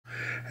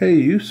Hey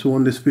you, so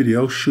on this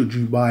video, should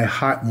you buy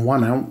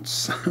 1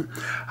 ounce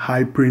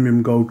high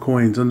premium gold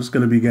coins? I'm just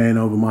going to be going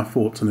over my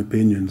thoughts and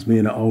opinions,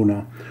 being an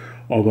owner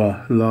of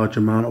a large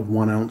amount of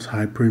 1 ounce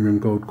high premium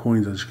gold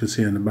coins, as you can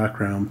see in the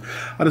background.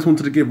 I just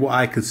wanted to give what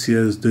I could see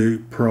as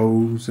the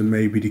pros and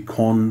maybe the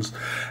cons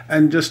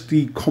and just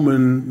the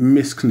common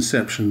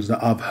misconceptions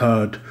that I've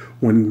heard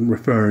when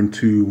referring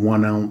to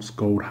 1 ounce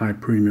gold high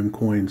premium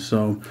coins.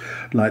 So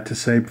I'd like to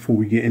say before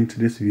we get into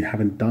this, if you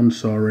haven't done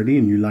so already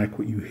and you like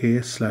what you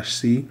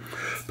hear/see,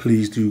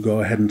 please do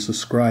go ahead and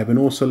subscribe, and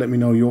also let me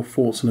know your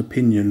thoughts and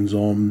opinions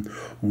on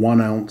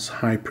 1 ounce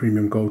high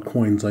premium gold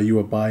coins. Are you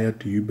a buyer?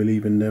 Do you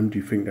believe in them? Do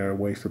you think they're a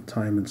waste of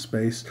time and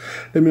space?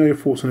 Let me know your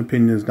thoughts and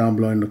opinions down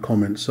below in the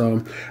comments.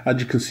 So as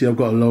you can see, I've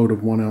got a load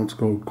of 1 ounce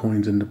gold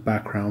coins in the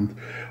background,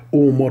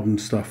 all modern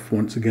stuff.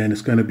 Once again,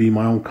 it's going to be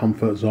my own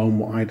comfort zone,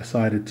 what I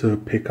decided to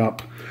pick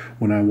up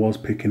when I was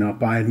picking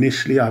up. I've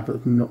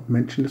not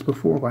mentioned this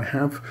before, but I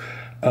have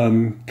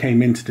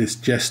came into this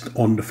just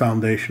on the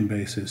foundation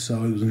basis.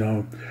 So it was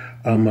a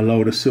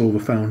load of silver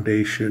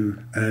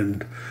foundation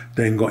and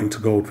then got into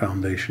gold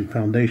foundation.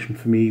 Foundation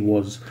for me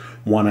was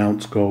 1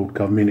 ounce gold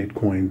minted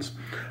coins.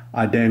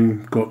 I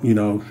then got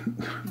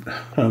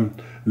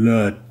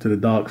lured to the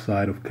dark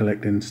side of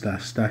collecting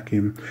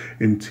stacking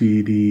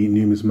into the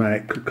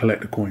numismatic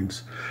collector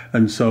coins.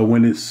 And so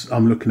when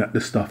I'm looking at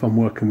this stuff, I'm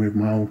working with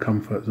my own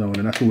comfort zone,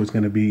 and that's always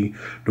going to be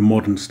the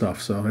modern stuff.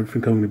 So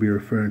everything I'm going to be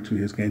referring to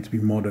here is going to be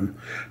modern,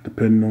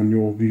 depending on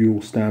your view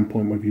or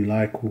standpoint, whether you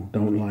like or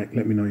don't like.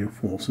 Let me know your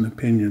thoughts and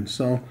opinions.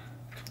 So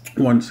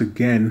once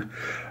again,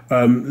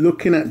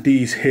 looking at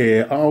these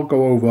here, I'll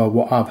go over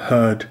what I've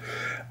heard.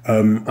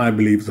 I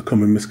believe is a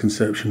common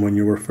misconception when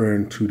you're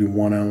referring to the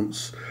 1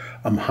 ounce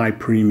high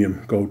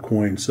premium gold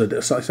coins. So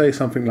say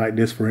something like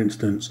this, for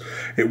instance,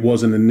 it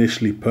wasn't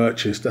initially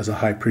purchased as a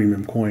high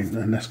premium coin,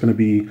 and that's going to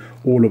be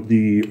all of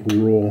the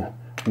raw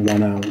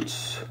 1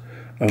 ounce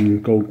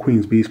gold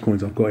Queen's Beast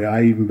coins I've got here.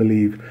 I even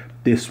believe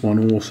this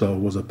one also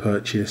was a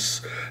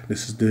purchase.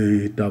 This is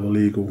the Double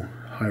Eagle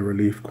high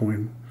relief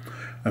coin,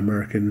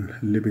 American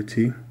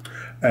Liberty.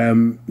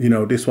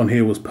 This one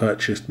here was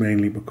purchased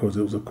mainly because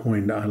it was a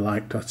coin that I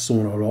liked. I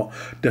saw it a lot,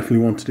 definitely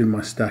wanted in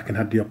my stack, and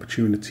had the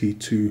opportunity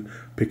to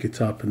pick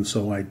it up, and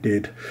so I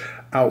did.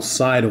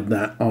 Outside of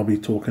that, I'll be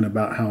talking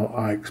about how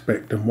I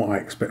expect and what I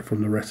expect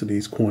from the rest of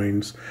these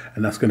coins,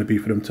 and that's going to be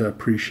for them to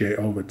appreciate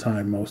over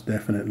time, most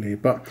definitely.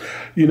 But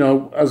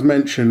as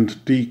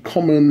mentioned, the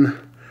common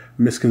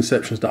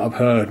misconceptions that I've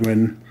heard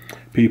when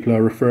people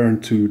are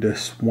referring to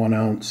this 1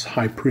 ounce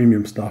high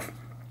premium stuff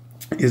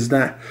is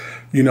that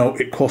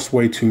it costs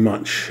way too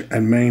much,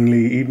 and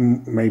mainly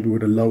even maybe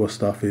with the lower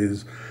stuff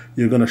is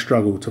you're going to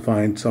struggle to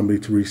find somebody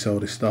to resell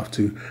this stuff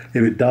to.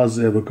 If it does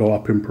ever go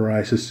up in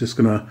price, it's just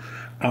going to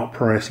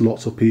outprice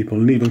lots of people.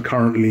 And even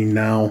currently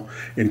now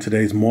in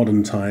today's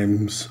modern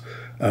times,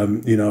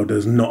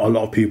 there's not a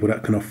lot of people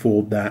that can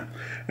afford that,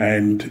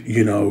 and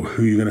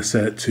who you're going to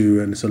sell it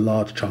to, and it's a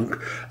large chunk,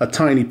 a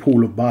tiny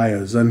pool of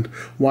buyers. And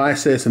why I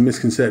say it's a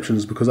misconception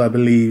is because I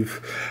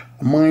believe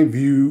my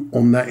view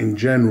on that in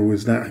general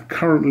is that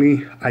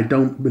currently I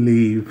don't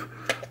believe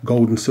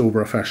gold and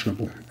silver are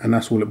fashionable, and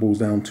that's all it boils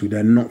down to.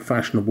 They're not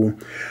fashionable.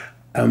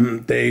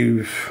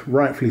 They've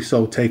rightfully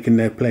so taken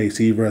their place,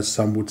 either, as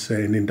some would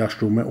say, in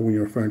industrial metal when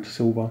you're referring to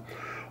silver,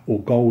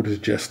 or gold is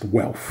just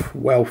wealth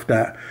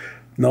that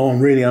no one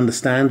really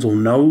understands or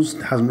knows,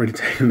 hasn't really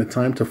taken the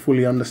time to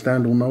fully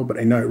understand or know, but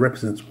they know it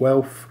represents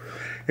wealth.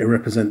 It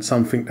represents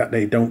something that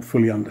they don't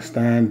fully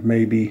understand.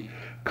 Maybe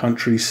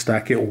countries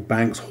stack it, or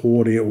banks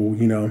hoard it,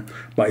 or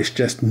but it's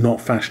just not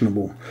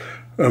fashionable.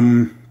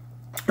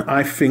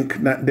 I think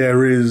that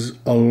there is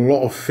a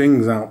lot of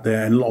things out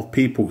there, and a lot of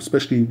people,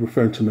 especially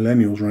referring to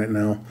millennials right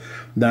now,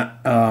 that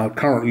are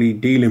currently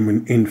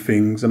dealing in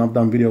things, and I've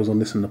done videos on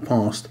this in the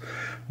past,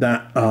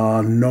 that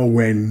are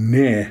nowhere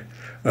near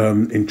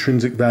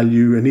intrinsic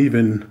value, and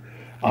even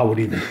I would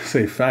even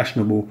say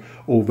fashionable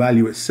or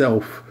value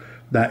itself.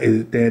 That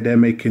is, they're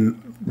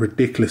making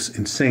ridiculous,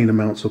 insane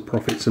amounts of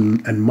profits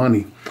and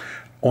money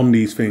on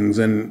these things.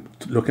 And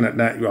looking at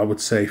that, I would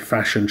say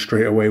fashion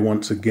straight away.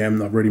 Once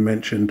again, I've already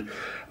mentioned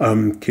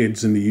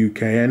kids in the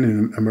UK and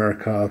in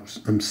America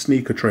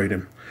sneaker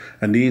trading,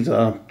 and these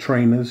are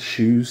trainers,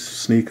 shoes,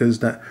 sneakers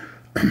that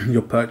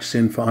you're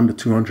purchasing for under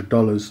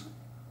 $200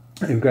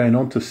 and going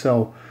on to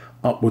sell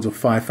upwards of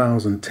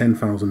 $5,000,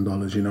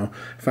 $10,000.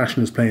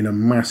 Fashion is playing a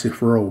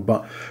massive role,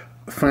 but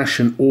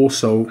fashion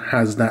also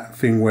has that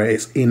thing where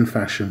it's in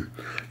fashion.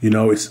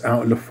 It's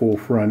out in the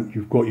forefront.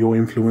 You've got your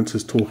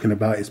influencers talking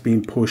about it. It's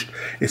being pushed.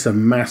 It's a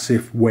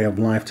massive way of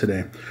life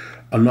today.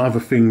 Another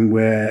thing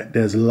where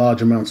there's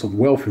large amounts of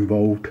wealth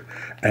involved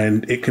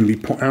and it can be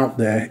put out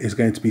there is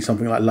going to be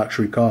something like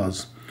luxury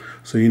cars.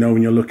 So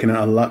when you're looking at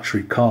a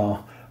luxury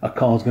car, a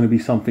car is going to be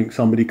something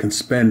somebody can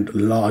spend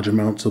large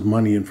amounts of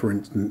money in, for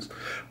instance,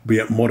 be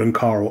it modern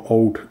car or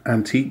old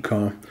antique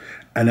car.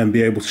 and then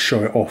be able to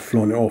show it off,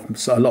 flaunt it off.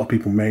 So a lot of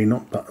people may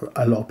not, but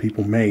a lot of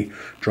people may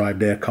drive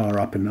their car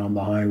up and down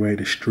the highway,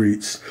 the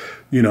streets.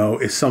 You know,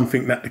 it's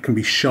something that they can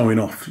be showing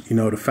off, you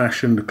know, the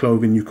fashion, the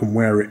clothing, you can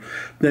wear it.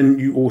 Then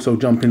you also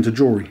jump into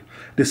jewelry.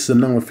 This is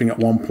another thing at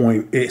one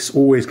point. It's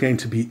always going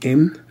to be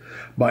in,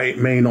 but it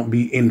may not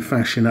be in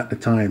fashion at the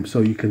time.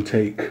 So you can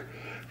take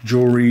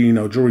jewelry, you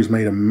know, jewelry's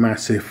made a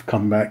massive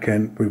comeback,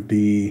 and with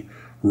the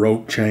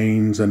rope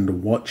chains and the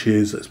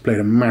watches, it's played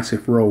a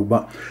massive role,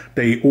 but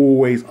they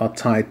always are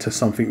tied to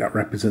something that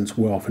represents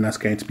wealth, and that's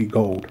going to be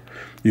gold,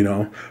 you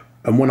know.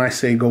 And when I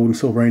say gold and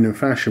silver ain't in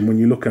fashion, when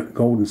you look at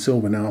gold and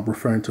silver now, I'm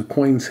referring to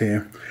coins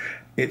here,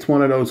 it's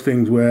one of those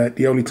things where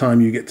the only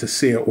time you get to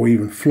see it or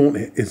even flaunt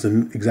it is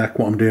in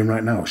exactly what I'm doing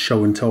right now,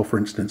 show and tell, for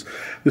instance.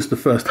 This is the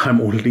first time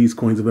all of these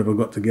coins have ever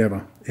got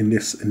together in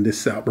this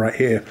setup right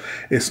here.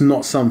 It's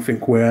not something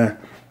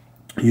where,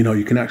 you know,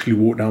 you can actually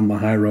walk down the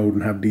high road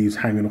and have these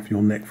hanging off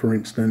your neck, for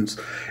instance.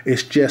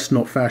 It's just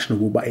not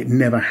fashionable, but it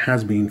never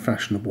has been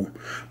fashionable.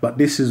 But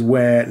this is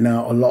where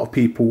now a lot of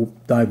people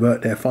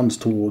divert their funds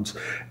towards.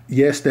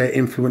 Yes, their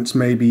influence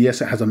maybe,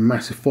 yes, it has a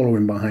massive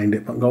following behind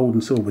it, but gold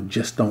and silver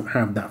just don't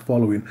have that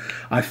following.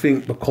 I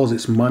think because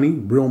it's money,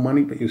 real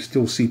money, but you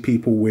still see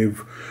people with,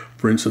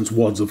 for instance,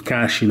 wads of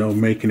cash, you know,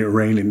 making it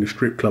rain in the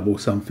strip club or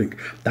something.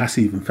 That's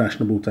even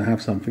fashionable to have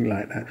something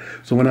like that.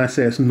 So when I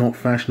say it's not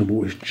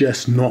fashionable, it's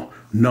just not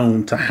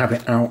known to have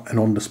it out and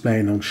on display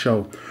and on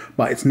show.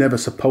 But it's never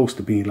supposed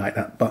to be like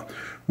that. But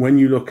when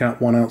you look at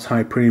 1 ounce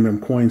high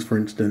premium coins, for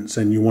instance,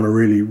 and you want to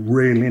really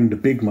reel in the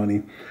big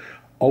money,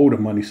 older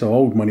money, so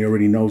old money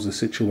already knows the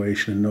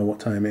situation and know what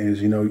time it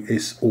is. You know,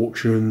 it's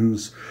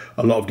auctions.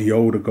 A lot of the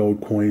older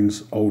gold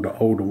coins, older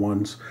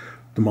ones,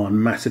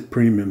 demand massive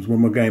premiums.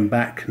 When we're going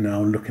back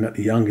now and looking at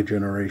the younger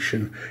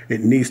generation,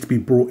 it needs to be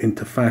brought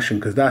into fashion,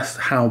 because that's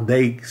how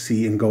they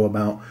see and go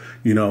about,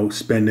 you know,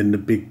 spending the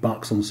big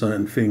bucks on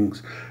certain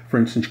things. For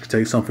instance, you could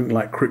take something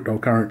like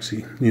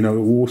cryptocurrency. You know,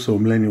 also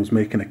millennials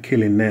making a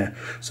killing there.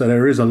 So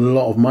there is a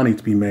lot of money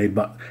to be made,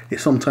 but it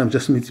sometimes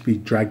just needs to be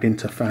dragged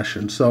into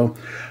fashion. So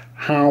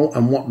how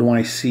and what do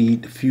I see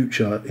the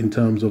future in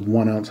terms of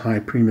 1 ounce high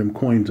premium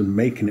coins and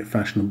making it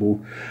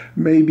fashionable?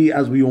 Maybe,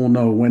 as we all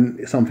know,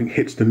 when something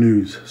hits the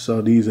news.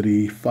 So these are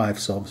the 5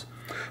 sovs.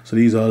 So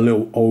these are a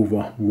little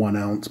over 1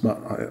 ounce, but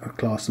I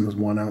class them as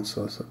 1 ounce.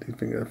 So I think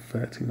they're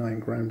 39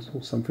 grams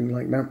or something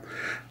like that.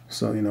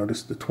 So, you know, this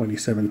is the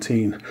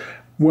 2017.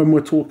 When we're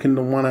talking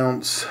the 1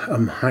 ounce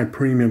high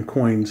premium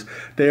coins,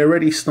 they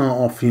already start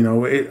off, you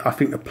know, I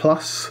think the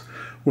plus,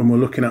 when we're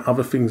looking at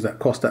other things that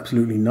cost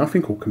absolutely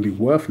nothing or can be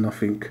worth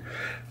nothing,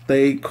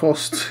 they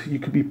cost, you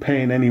could be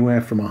paying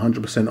anywhere from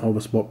 100% over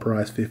spot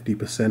price,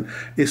 50%.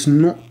 It's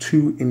not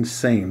too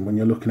insane when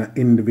you're looking at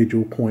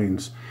individual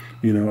coins.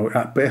 You know,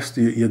 at best,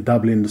 you're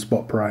doubling the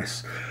spot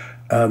price.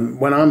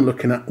 When I'm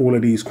looking at all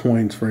of these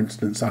coins, for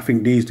instance, I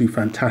think these do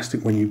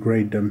fantastic when you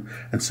grade them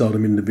and sell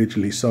them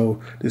individually.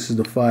 So this is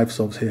the 5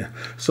 sovs here.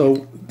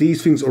 So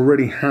these things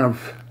already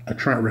have a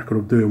track record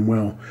of doing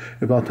well.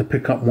 If I were to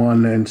pick up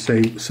one and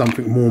say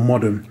something more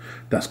modern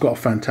that's got a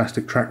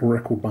fantastic track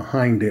record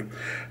behind it,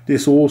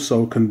 this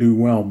also can do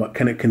well, but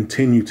can it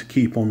continue to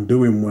keep on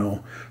doing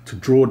well to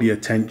draw the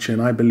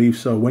attention? I believe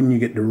so. When you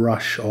get the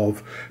rush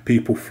of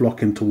people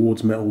flocking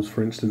towards metals,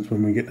 for instance,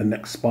 when we get the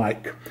next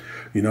spike,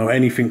 you know,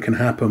 anything can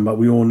happen, but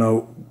we all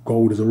know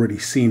gold is already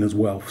seen as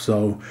wealth,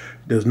 so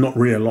there's not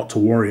really a lot to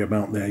worry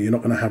about there. You're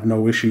not going to have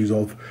no issues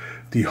of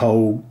the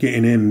whole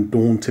getting in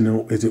daunting,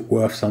 is it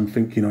worth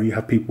something? You know, you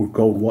have people with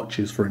gold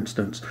watches, for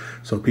instance,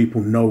 so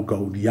people know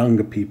gold.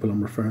 Younger people,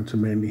 I'm referring to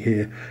mainly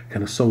here,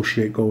 can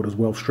associate gold as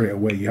well straight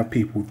away. You have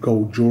people with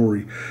gold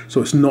jewelry,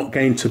 so it's not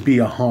going to be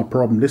a hard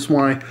problem. This is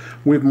why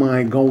with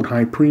my gold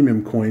high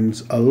premium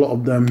coins, a lot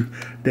of them,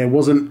 there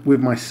wasn't, with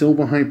my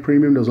silver high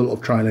premium, there was a lot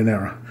of trial and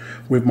error.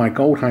 With my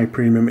gold high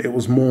premium, it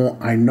was more,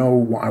 I know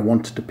what I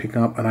wanted to pick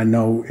up and I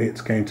know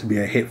it's going to be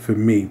a hit for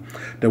me.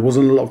 There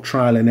wasn't a lot of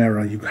trial and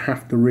error. You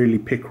have to really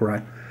pick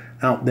right.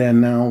 Out there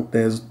now,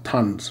 there's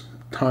tons,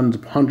 hundreds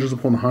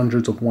upon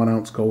hundreds of 1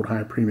 ounce gold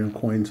high premium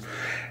coins.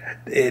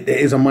 It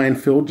is a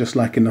minefield, just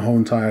like in the whole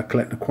entire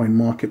collector coin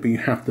market, but you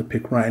have to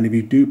pick right. And if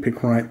you do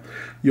pick right,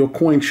 your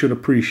coin should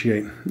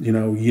appreciate, you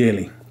know,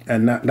 yearly.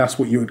 And that's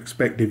what you would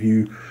expect if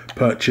you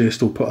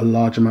purchased or put a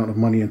large amount of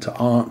money into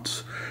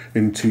art,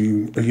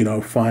 into, you know,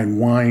 fine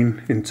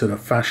wine, into the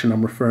fashion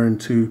I'm referring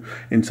to,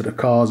 into the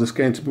cars. It's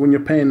going to be, when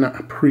you're paying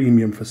that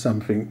premium for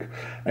something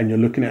and you're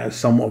looking at it as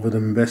somewhat of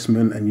an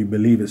investment and you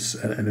believe it's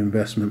an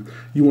investment,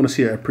 you want to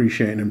see it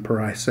appreciating in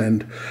price.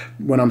 And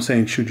when I'm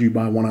saying should you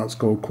buy 1 ounce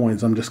gold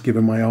coins, I'm just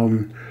giving my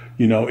own,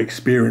 you know,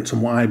 experience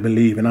and what I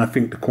believe. And I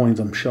think the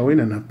coins I'm showing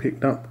and have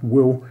picked up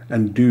will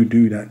and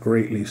do that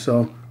greatly.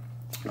 So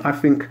I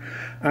think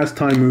as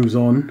time moves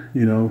on,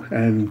 you know,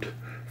 and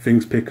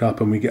things pick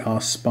up and we get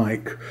our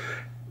spike,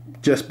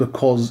 just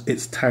because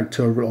it's tagged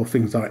to a lot of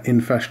things that are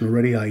in fashion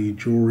already, i.e.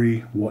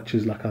 jewelry,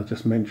 watches, like I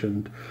just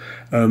mentioned,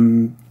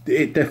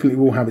 it definitely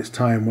will have its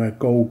time where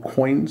gold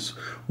coins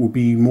will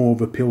be more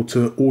of appeal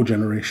to all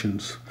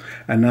generations.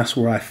 And that's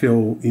where I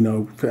feel, you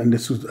know, and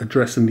this was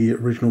addressing the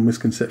original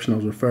misconception I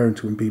was referring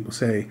to when people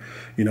say,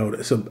 you know,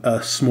 it's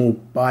a small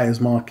buyer's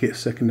market,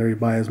 secondary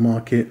buyer's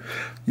market.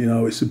 You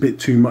know, it's a bit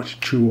too much to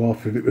chew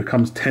off. If it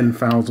becomes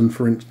 10,000,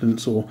 for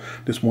instance, or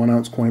this 1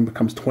 ounce coin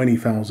becomes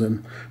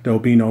 20,000, there'll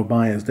be no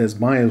buyers. There's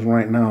buyers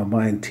right now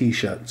buying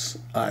t-shirts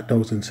at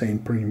those insane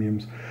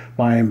premiums,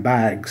 buying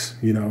bags,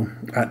 you know,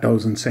 at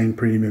those insane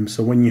premiums.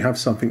 So when you have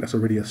something that's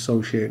already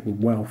associated with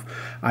wealth,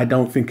 I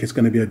don't think it's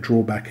going to be a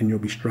drawback and you'll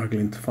be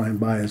struggling to find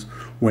buyers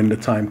when the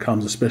time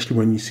comes, especially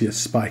when you see a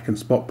spike in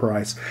spot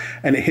price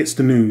and it hits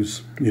the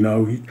news. You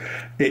know,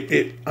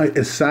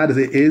 as sad as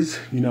it is,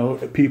 you know,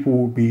 people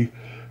will be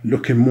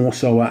looking more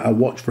so at a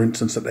watch, for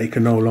instance, that they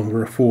can no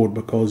longer afford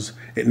because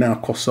it now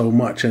costs so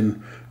much,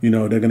 and you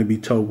know they're going to be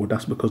told, well,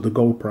 that's because the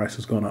gold price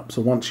has gone up. So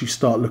once you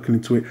start looking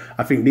into it,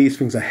 I think these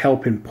things are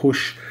helping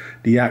push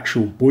the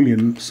actual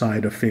bullion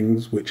side of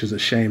things, which is a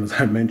shame. As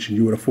I mentioned,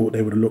 you would have thought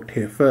they would have looked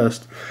here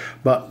first,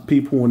 but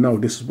people will know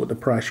this is what the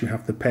price you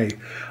have to pay.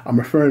 I'm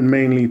referring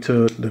mainly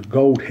to the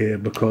gold here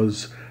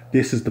because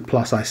this is the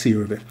plus I see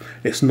with it.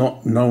 It's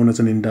not known as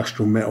an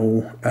industrial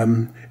metal.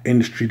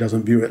 Industry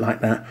doesn't view it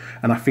like that.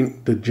 And I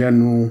think the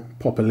general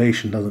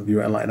population doesn't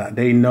view it like that.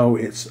 They know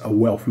it's a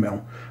wealth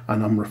metal.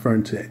 And I'm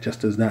referring to it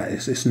just as that.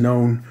 It's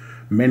known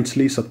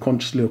mentally,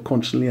 subconsciously or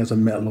consciously as a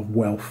metal of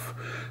wealth.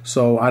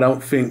 So I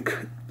don't think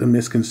the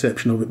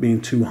misconception of it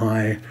being too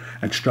high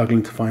and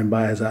struggling to find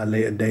buyers at a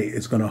later date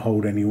is going to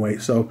hold any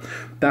weight. So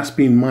that's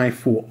been my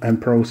thought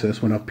and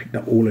process when I picked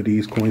up all of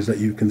these coins that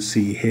you can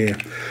see here.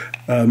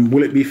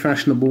 Will it be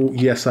fashionable?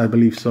 Yes, I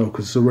believe so,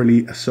 because it's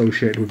already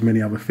associated with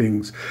many other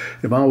things.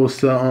 If I was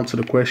to answer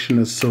the question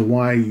as to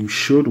why you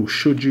should or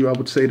should you, I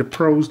would say the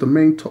pros, the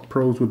main top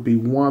pros would be,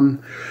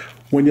 one,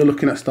 when you're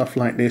looking at stuff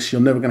like this, you're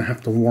never going to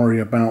have to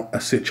worry about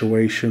a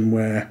situation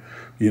where,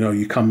 you know,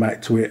 you come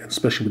back to it,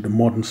 especially with the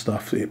modern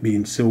stuff, it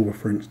being silver,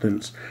 for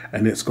instance,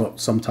 and it's got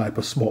some type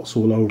of spots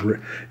all over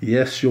it.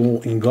 Yes,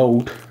 you're in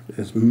gold.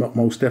 There's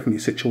most definitely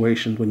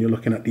situations when you're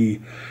looking at the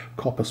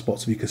copper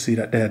spots, if you can see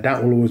that there,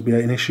 that will always be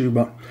an issue.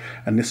 But,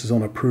 and this is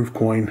on a proof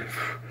coin.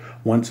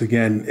 Once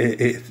again,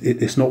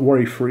 it's not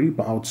worry-free,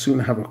 but I would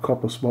sooner have a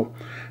copper spot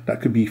that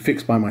could be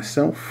fixed by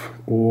myself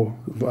or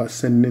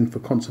sending in for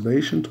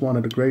conservation to one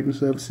of the grading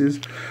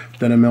services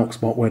than a milk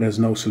spot where there's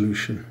no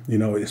solution. You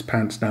know, it's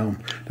pants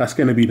down. That's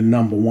going to be the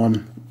number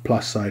one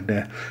plus side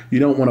there. You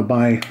don't want to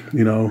buy,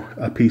 you know,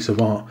 a piece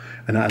of art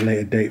and at a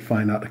later date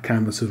find out the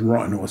canvas is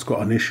rotten or it's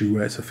got an issue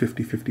where it's a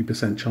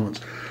 50% chance.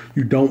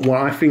 You don't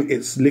want, I think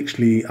it's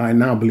literally, I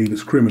now believe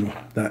it's criminal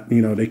that, you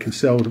know, they can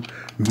sell,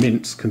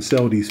 mints can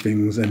sell these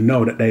things and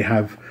know that they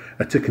have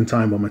a ticking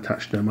time bomb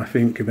attached to them. I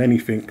think if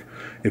anything,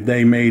 if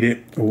they made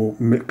it or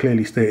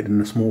clearly stated in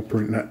the small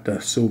print that the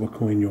silver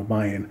coin you're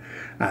buying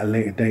at a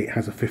later date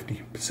has a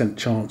 50%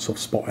 chance of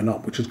spotting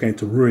up, which is going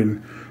to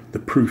ruin the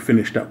proof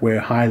finish that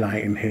we're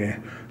highlighting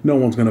here, no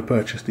one's going to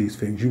purchase these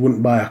things. You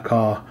wouldn't buy a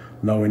car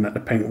knowing that the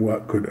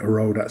paintwork could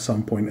erode at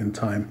some point in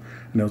time,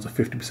 and there was a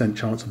 50%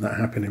 chance of that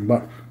happening.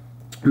 But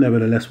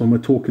nevertheless, when we're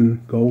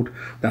talking gold,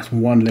 that's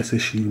one less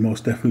issue you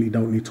most definitely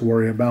don't need to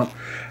worry about.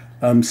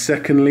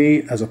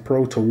 Secondly, as a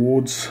pro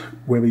towards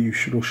whether you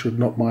should or should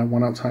not buy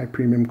 1 ounce high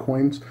premium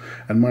coins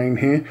and mine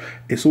here,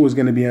 it's always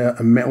going to be a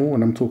metal,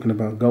 and I'm talking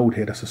about gold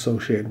here, that's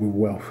associated with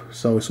wealth.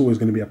 So it's always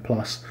going to be a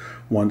plus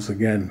once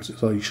again.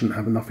 So you shouldn't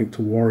have nothing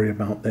to worry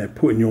about there,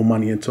 putting your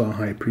money into a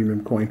high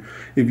premium coin.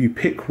 If you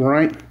pick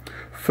right,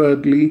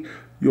 thirdly,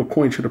 your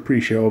coin should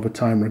appreciate over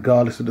time,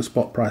 regardless of the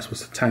spot price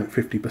was to tank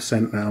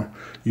 50% now.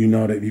 You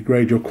know that if you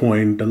grade your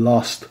coin, the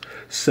last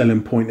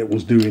selling point it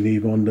was doing,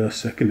 either on the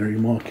secondary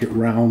market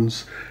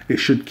rounds, it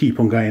should keep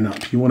on going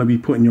up. You want to be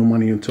putting your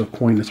money into a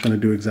coin that's going to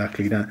do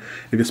exactly that.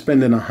 If you're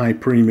spending a high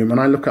premium,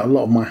 and I look at a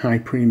lot of my high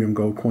premium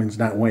gold coins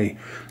that way,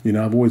 you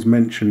know, I've always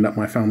mentioned that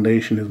my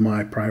foundation is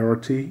my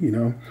priority, you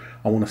know.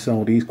 I want to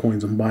sell these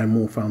coins and buy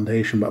more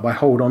foundation, but if I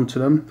hold on to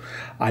them,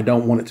 I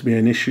don't want it to be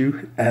an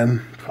issue.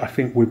 And I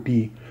think with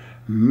the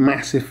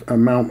massive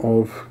amount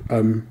of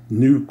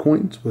new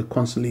coins we're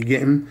constantly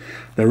getting,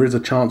 there is a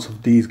chance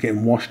of these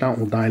getting washed out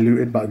or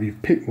diluted. But if you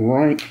pick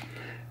right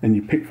and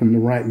you pick from the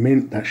right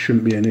mint, that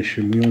shouldn't be an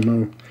issue. We all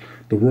know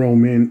the Royal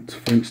Mint,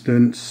 for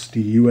instance,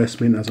 the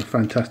US Mint has a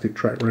fantastic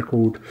track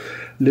record.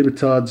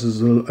 Libertads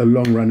is a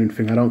long-running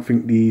thing. I don't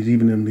think these,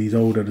 even in these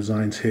older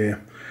designs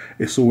here,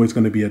 it's always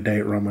going to be a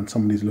date run when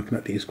somebody's looking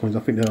at these coins. I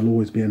think they'll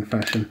always be in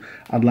fashion.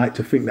 I'd like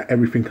to think that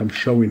everything I'm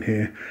showing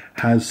here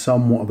has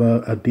somewhat of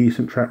a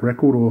decent track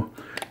record, or,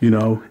 you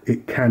know,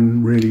 it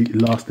can really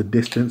last the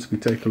distance. If we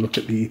take a look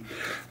at the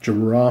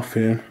Giraffe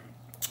here,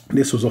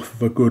 This was off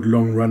of a good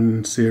long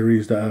run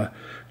series that are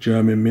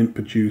German mint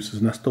producers,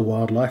 and that's the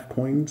Wildlife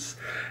coins.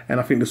 And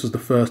I think this was the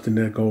first in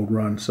their gold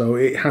run. So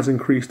it has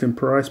increased in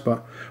price,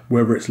 but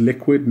whether it's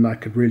liquid and I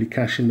could really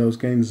cash in those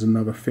gains is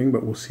another thing,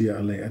 but we'll see at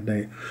a later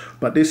date.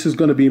 But this is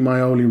going to be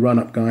my only run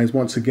up, guys.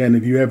 Once again,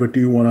 if you ever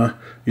do want to,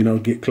 you know,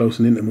 get close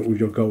and intimate with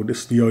your gold,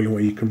 this is the only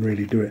way you can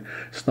really do it.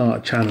 Start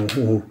a channel,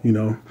 or, you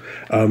know,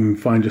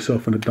 find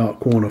yourself in a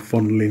dark corner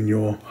funneling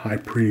your high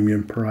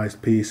premium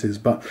prized pieces.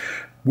 But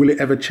will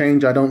it ever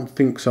change? I don't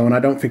think so, and I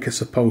don't think it's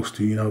supposed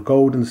to. You know,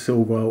 gold and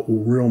silver, or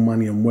real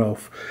money and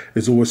wealth,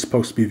 is always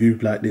supposed to be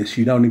viewed like this.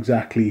 You don't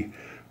exactly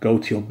go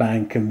to your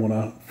bank and want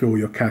to fill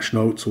your cash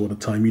notes all the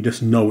time. You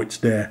just know it's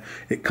there.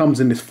 It comes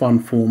in this fun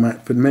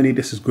format. For many,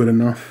 this is good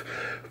enough.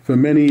 For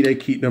many, they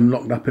keep them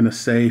locked up in a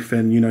safe,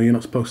 and, you know, you're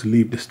not supposed to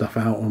leave this stuff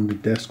out on the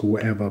desk or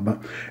whatever. But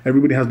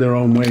everybody has their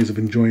own ways of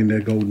enjoying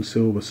their gold and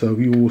silver. So if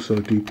you also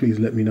do, please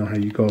let me know how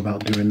you go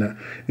about doing that.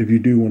 If you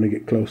do want to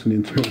get close and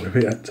intimate with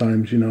it at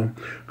times, you know,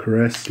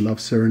 caress,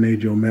 love,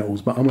 serenade your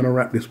metals. But I'm going to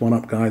wrap this one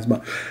up, guys.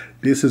 But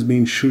this has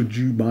been Should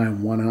You Buy a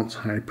 1 ounce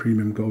high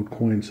premium gold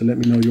coin? So let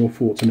me know your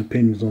thoughts and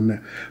opinions on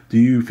that. Do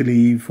you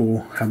believe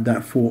or have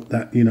that thought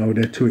that, you know,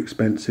 they're too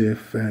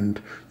expensive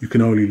and you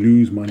can only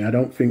lose money? I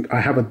don't think.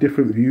 I have a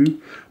different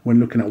view when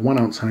looking at 1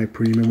 ounce high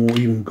premium, or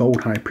even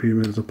gold high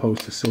premium, as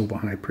opposed to silver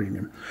high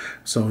premium.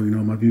 So, you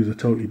know, my views are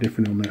totally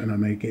different on that, and I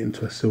may get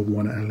into a silver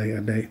one at a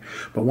later date.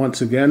 But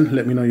once again,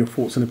 let me know your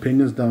thoughts and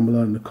opinions down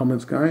below in the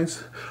comments,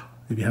 guys.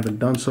 If you haven't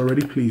done so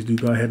already, please do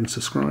go ahead and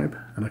subscribe,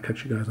 and I'll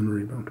catch you guys on the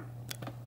rebound.